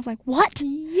 And I was like, what?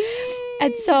 Yay.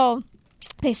 And so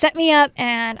they set me up,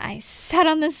 and I sat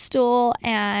on this stool,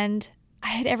 and I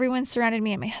had everyone surrounded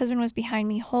me, and my husband was behind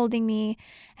me holding me.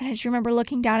 And I just remember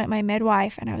looking down at my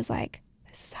midwife, and I was like,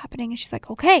 this is happening. And she's like,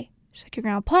 okay. She's like, you're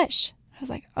going to push. I was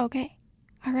like, okay.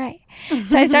 All right.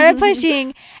 So I started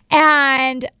pushing,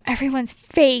 and everyone's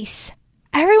face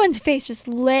just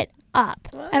lit up.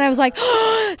 And I was like,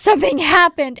 oh, something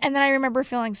happened. And then I remember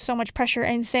feeling so much pressure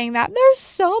and saying that, there's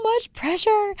so much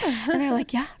pressure. And they're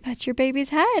like, yeah, that's your baby's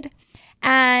head.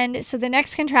 And so the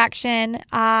next contraction,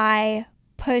 I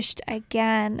pushed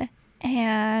again,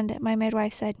 and my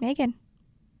midwife said, Meagan,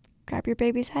 grab your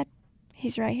baby's head.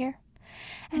 He's right here.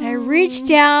 And I reached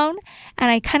down, and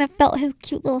I kind of felt his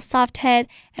cute little soft head,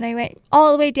 and I went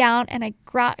all the way down, and I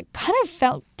kind of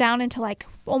felt down into like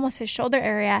almost his shoulder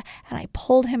area, and I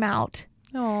pulled him out.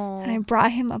 Oh. And I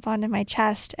brought him up onto my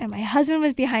chest, and my husband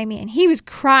was behind me, and he was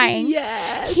crying.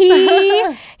 Yes.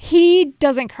 He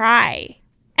doesn't cry.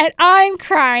 And I'm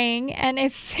crying. And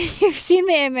if you've seen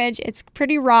the image, it's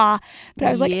pretty raw. But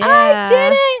I was like, I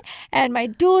did it. And my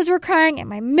doulas were crying, and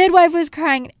my midwife was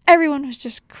crying, and everyone was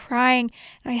just crying.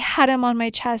 And I had him on my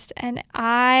chest, and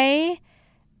I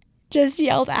just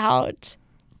yelled out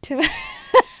to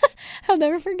I'll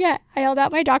never forget. I yelled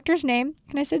out my doctor's name,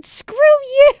 and I said, screw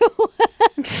you.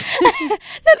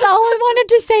 That's all I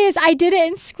wanted to say is I did it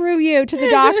and screw you to the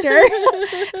doctor.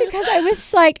 Because I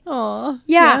was like,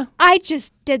 yeah, I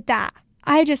just did that.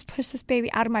 I just pushed this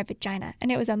baby out of my vagina,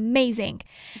 and it was amazing.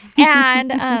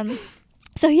 And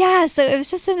so it was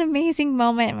just an amazing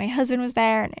moment. My husband was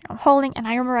there, and I'm holding, and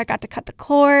I remember I got to cut the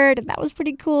cord, and that was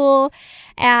pretty cool.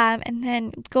 And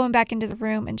then going back into the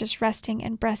room and just resting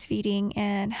and breastfeeding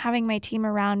and having my team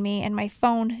around me, and my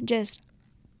phone just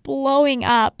blowing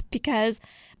up because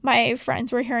my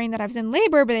friends were hearing that I was in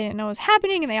labor, but they didn't know what was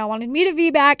happening, and they all wanted me to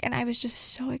VBAC, and I was just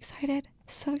so excited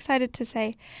to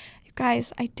say, you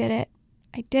guys, I did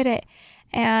it.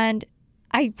 And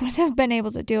I wouldn't have been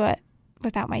able to do it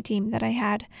without my team that I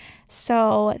had.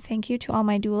 So thank you to all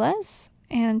my doulas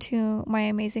and to my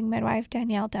amazing midwife,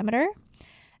 Danielle Demeter,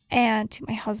 and to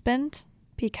my husband,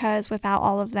 because without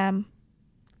all of them,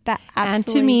 that absolutely... And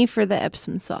to me for the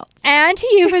Epsom salts. And to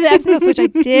you for the Epsom salts, which I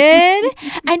did.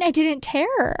 And I didn't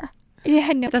tear. It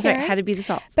had no That's tear. right. It had to be the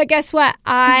salts. But guess what?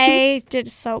 I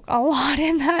did soak a lot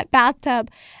in that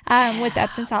bathtub with the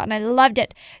Epsom salt, and I loved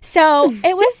it. So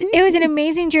it was an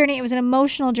amazing journey. It was an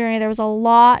emotional journey. There was a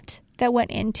lot that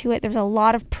went into it. There was a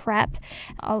lot of prep,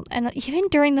 and even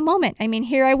during the moment. I mean,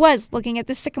 here I was looking at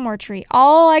the sycamore tree.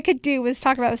 All I could do was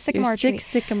talk about the sycamore tree.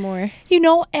 Sycamore.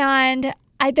 And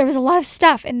there was a lot of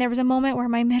stuff, and there was a moment where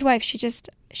my midwife, she just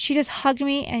hugged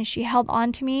me, and she held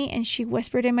on to me, and she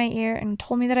whispered in my ear and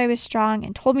told me that I was strong,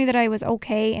 and told me that I was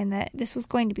okay, and that this was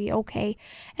going to be okay.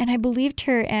 And I believed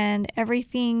her, and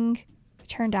everything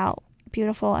turned out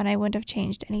beautiful, and I wouldn't have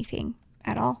changed anything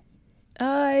at all.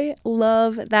 I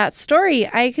love that story.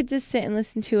 I could just sit and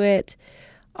listen to it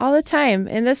all the time.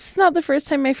 And this is not the first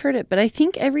time I've heard it, but I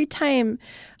think every time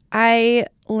I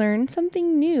learn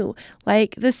something new,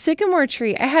 like the sycamore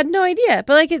tree, I had no idea,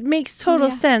 but like it makes total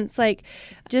sense. Like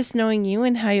just knowing you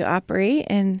and how you operate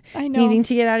and needing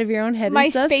to get out of your own head. My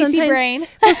and stuff. spacey brain.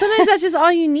 Well, sometimes that's just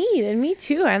all you need. And me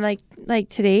too. I'm like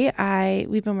today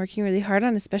we've been working really hard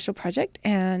on a special project,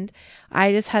 and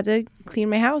I just had to clean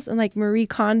my house and like Marie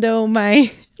Kondo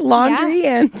my laundry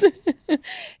and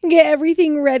get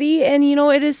everything ready. And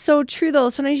it is so true though.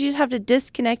 Sometimes you just have to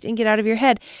disconnect and get out of your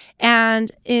head.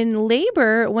 And in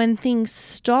labor, when things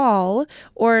stall,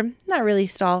 or not really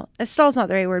stall, stall's not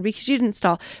the right word because you didn't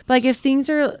stall, but like if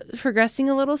things are progressing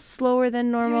a little slower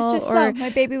than normal, it was just slow. My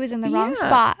baby was in the wrong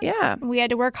spot. Yeah. We had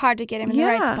to work hard to get him in the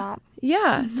right spot.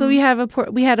 Yeah. Mm-hmm. So we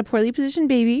had a poorly positioned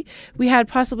baby. We had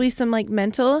possibly some like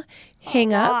mental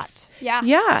hang-ups. Yeah.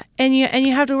 Yeah. And you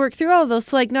have to work through all of those.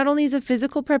 So like not only is a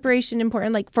physical preparation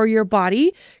important, like for your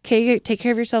body, okay, take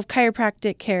care of yourself,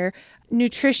 chiropractic care,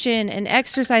 nutrition and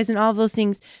exercise and all of those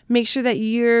things. Make sure that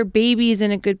your baby is in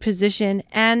a good position,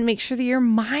 and make sure that your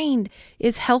mind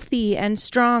is healthy and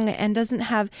strong and doesn't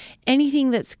have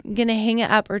anything that's going to hang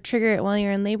it up or trigger it while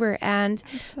you're in labor. And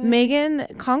Meagan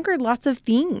conquered lots of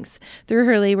things through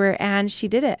her labor, and she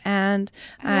did it. And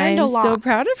I'm so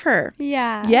proud of her.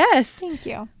 Yeah. Yes. Thank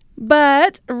you.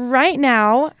 But right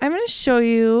now, I'm going to show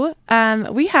you,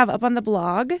 we have up on the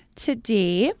blog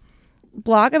today,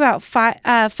 about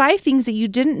five things that you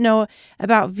didn't know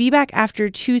about VBAC after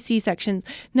 2 C-sections.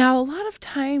 Now, a lot of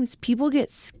times people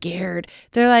get scared.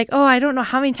 They're like, oh, I don't know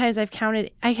how many times I've counted.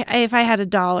 If I had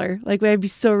 $1, like I'd be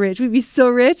so rich. We'd be so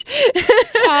rich.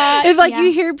 If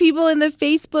you hear people in the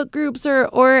Facebook groups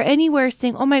or anywhere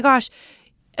saying, oh my gosh,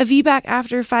 a VBAC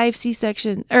after 5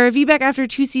 C-sections or a VBAC after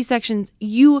 2 C-sections,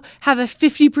 you have a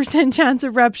 50% chance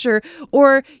of rupture,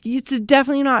 or it's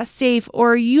definitely not safe,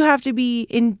 or you have to be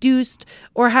induced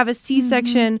or have a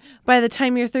C-section by the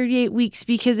time you're 38 weeks,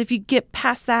 because if you get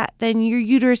past that, then your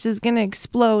uterus is going to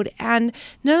explode. And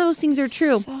none of those things are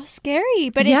true. So scary,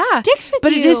 but it sticks with you.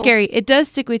 But it is scary. It does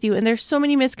stick with you. And there's so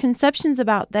many misconceptions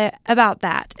about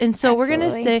that. And so we're going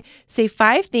to say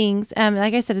 5 things.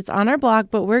 Like I said, it's on our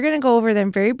blog, but we're going to go over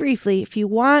them very briefly. If you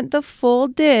want the full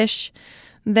dish,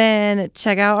 then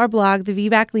check out our blog,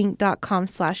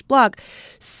 thevbaclink.com/blog.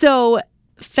 So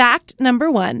fact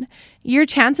number 1, your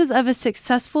chances of a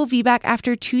successful VBAC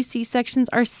after 2 C-sections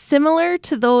are similar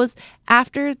to those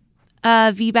after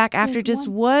VBAC after just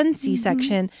one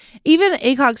C-section. Even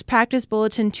ACOG's Practice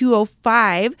Bulletin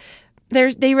 205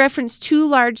 they reference 2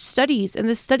 large studies, and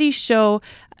the studies show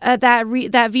that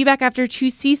VBAC after 2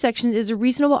 C-sections is a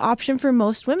reasonable option for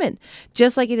most women,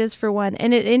 just like it is for one.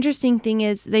 And an interesting thing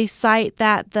is they cite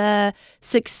that the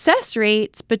success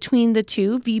rates between the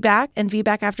two, VBAC and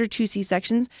VBAC after 2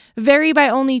 C-sections, vary by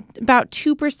only about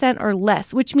 2% or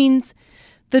less, which means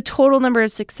the total number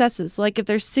of successes. So like if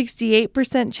there's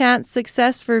 68% chance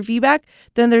success for VBAC,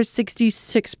 then there's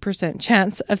 66%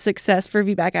 chance of success for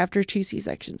VBAC after 2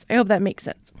 C-sections. I hope that makes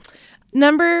sense.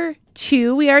 Number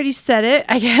 2, we already said it,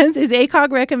 I guess, is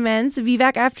ACOG recommends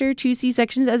VBAC after 2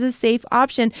 C-sections as a safe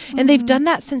option. And they've done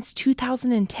that since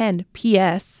 2010,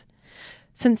 P.S.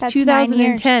 Since That's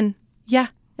 2010. 9 years. Yeah,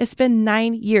 it's been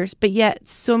 9 years, but yet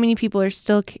so many people are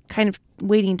still kind of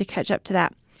waiting to catch up to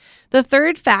that. The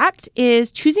third fact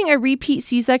is choosing a repeat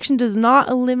C-section does not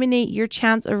eliminate your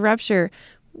chance of rupture.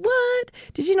 What?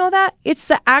 Did you know that? It's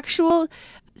the actual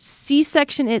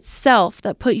C-section itself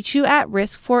that puts you at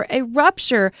risk for a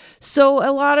rupture. So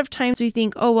a lot of times we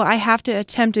think, oh, well, I have to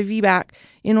attempt a VBAC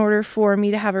in order for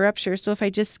me to have a rupture. So if I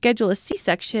just schedule a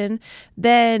C-section,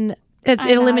 then it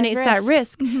eliminates that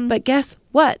risk. But guess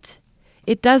what?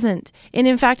 It doesn't. And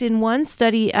in fact, in one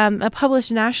study, a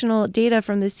published national data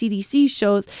from the CDC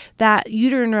shows that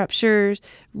uterine ruptures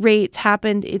rates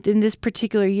happened in this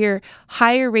particular year,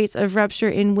 higher rates of rupture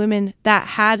in women that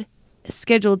had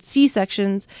scheduled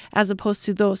C-sections as opposed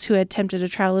to those who had attempted a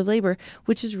trial of labor,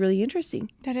 which is really interesting.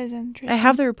 That is interesting. I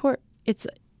have the report. It's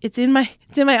in my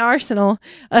arsenal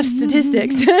of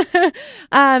statistics.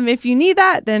 If you need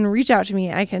that, then reach out to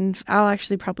me. I'll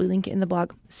actually probably link it in the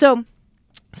blog. So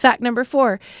fact number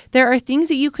 4, there are things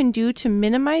that you can do to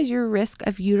minimize your risk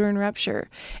of uterine rupture.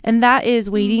 And that is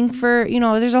waiting for,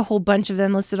 there's a whole bunch of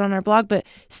them listed on our blog, but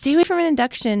stay away from an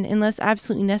induction unless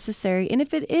absolutely necessary. And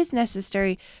if it is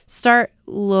necessary, start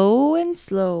low and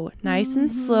slow, nice and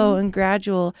slow and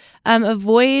gradual.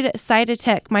 Avoid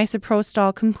Cytotec,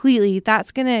 misoprostol completely.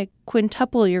 That's going to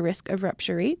quintuple your risk of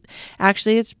rupture rate.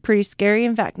 Actually, it's pretty scary.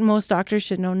 In fact, most doctors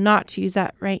should know not to use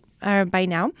that by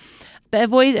now. But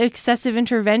avoid excessive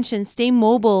intervention. Stay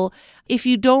mobile. If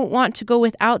you don't want to go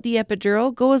without the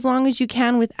epidural, go as long as you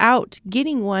can without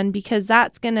getting one, because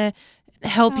that's going to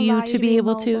help you to be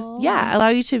able to, allow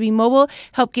you to be mobile,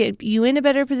 help get you in a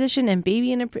better position and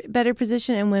baby in a better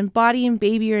position. And when body and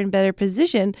baby are in better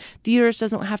position, the uterus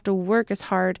doesn't have to work as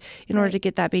hard in order to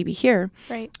get that baby here.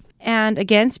 Right. And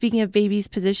again, speaking of baby's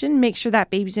position, make sure that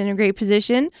baby's in a great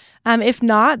position. If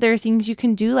not, there are things you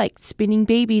can do like spinning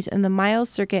babies and the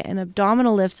Miles circuit and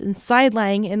abdominal lifts and side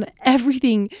lying and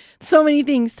everything. So many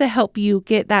things to help you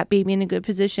get that baby in a good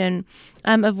position.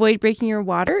 Avoid breaking your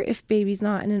water if baby's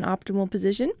not in an optimal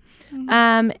position.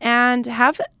 And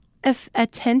have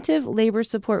attentive labor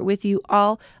support with you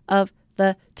all of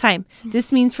the time.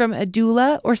 This means from a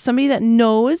doula or somebody that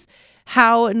knows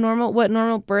what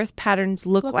normal birth patterns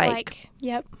look like.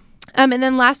 Yep. And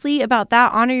then lastly about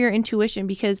that, honor your intuition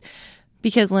because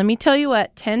let me tell you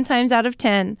what, 10 times out of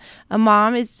 10, a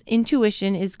mom's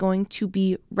intuition is going to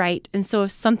be right. And so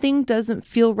if something doesn't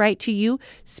feel right to you,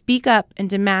 speak up and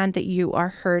demand that you are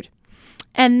heard.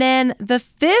 And then the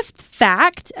 5th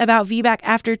fact about VBAC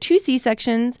after 2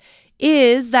 C-sections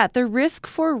is that the risk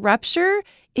for rupture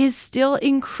is still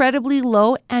incredibly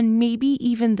low and maybe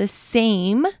even the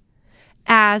same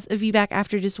as a VBAC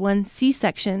after just 1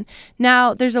 C-section.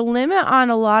 Now, there's a limit on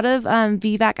a lot of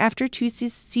VBAC after 2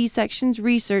 C-sections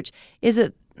research.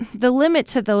 The limit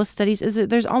to those studies is that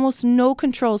there's almost no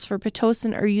controls for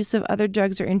Pitocin or use of other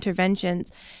drugs or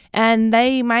interventions. And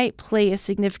they might play a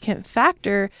significant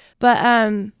factor,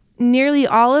 but nearly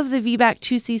all of the VBAC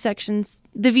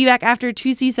after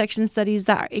 2 C-section studies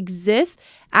that exist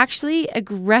actually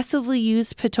aggressively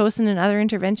use Pitocin and other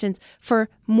interventions for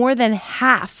more than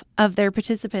half of their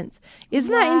participants.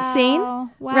 Isn't that insane? Wow.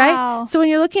 Right? So when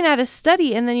you're looking at a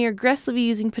study and then you're aggressively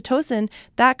using Pitocin,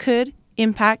 that could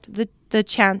impact the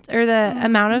chance or the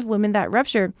amount of women that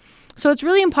rupture. So it's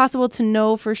really impossible to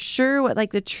know for sure what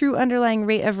the true underlying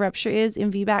rate of rupture is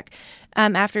in VBAC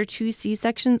after 2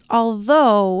 C-sections,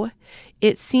 although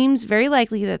it seems very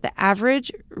likely that the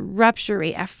average rupture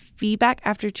rate of VBAC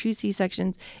after 2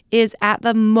 C-sections is at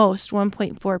the most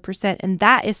 1.4%, and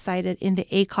that is cited in the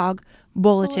ACOG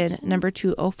Bulletin number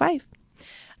 205.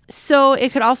 So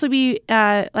it could also be,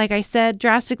 like I said,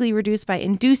 drastically reduced by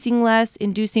inducing less,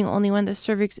 inducing only when the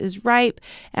cervix is ripe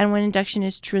and when induction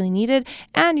is truly needed,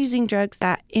 and using drugs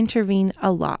that intervene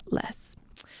a lot less.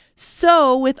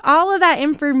 So with all of that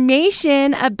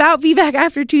information about VBAC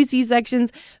after 2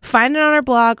 C-sections, find it on our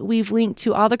blog. We've linked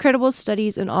to all the credible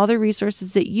studies and all the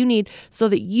resources that you need so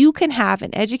that you can have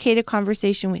an educated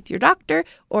conversation with your doctor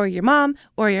or your mom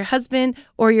or your husband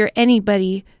or your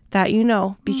anybody that you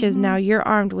know, because now you're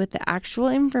armed with the actual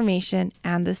information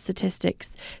and the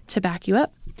statistics to back you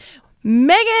up.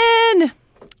 Meagan,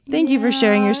 thank you for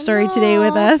sharing your story today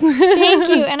with us. Thank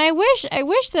you. And I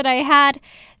wish that I had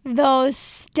those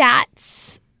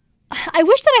stats. I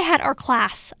wish that I had our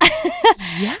class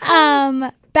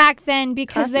back then,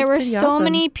 because there were so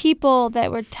many people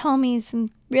that would tell me some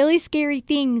really scary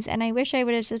things, and I wish I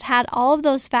would have just had all of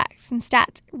those facts and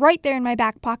stats right there in my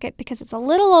back pocket, because it's a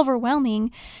little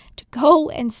overwhelming to go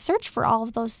and search for all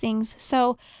of those things.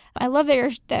 So I love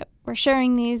that we're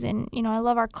sharing these, and I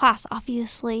love our class,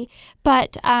 obviously,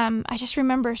 but I just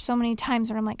remember so many times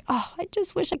where I'm like, oh, I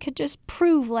just wish I could just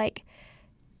prove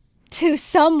to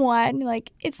someone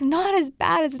it's not as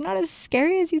bad, it's not as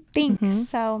scary as you think.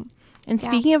 So, and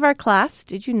speaking of our class,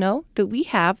 did you know that we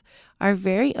have our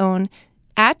very own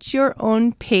At Your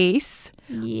Own Pace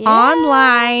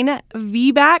online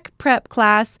VBAC prep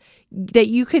class that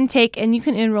you can take and you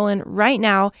can enroll in right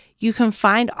now? You can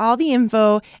find all the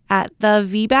info at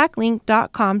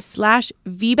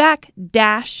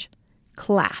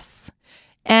thevbaclink.com/VBAC-class.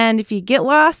 And if you get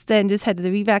lost, then just head to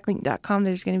the VBAClink.com.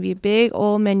 There's going to be a big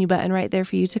old menu button right there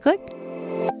for you to click.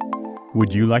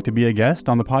 Would you like to be a guest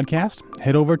on the podcast?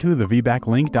 Head over to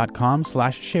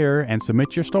thevbaclink.com/share and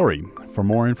submit your story. For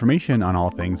more information on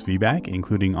all things VBAC,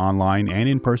 including online and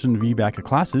in-person VBAC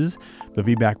classes, the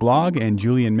VBAC blog, and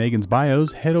Julie and Meagan's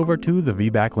bios, head over to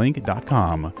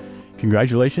thevbaclink.com.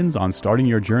 Congratulations on starting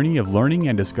your journey of learning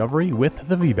and discovery with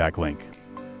the VBAC Link.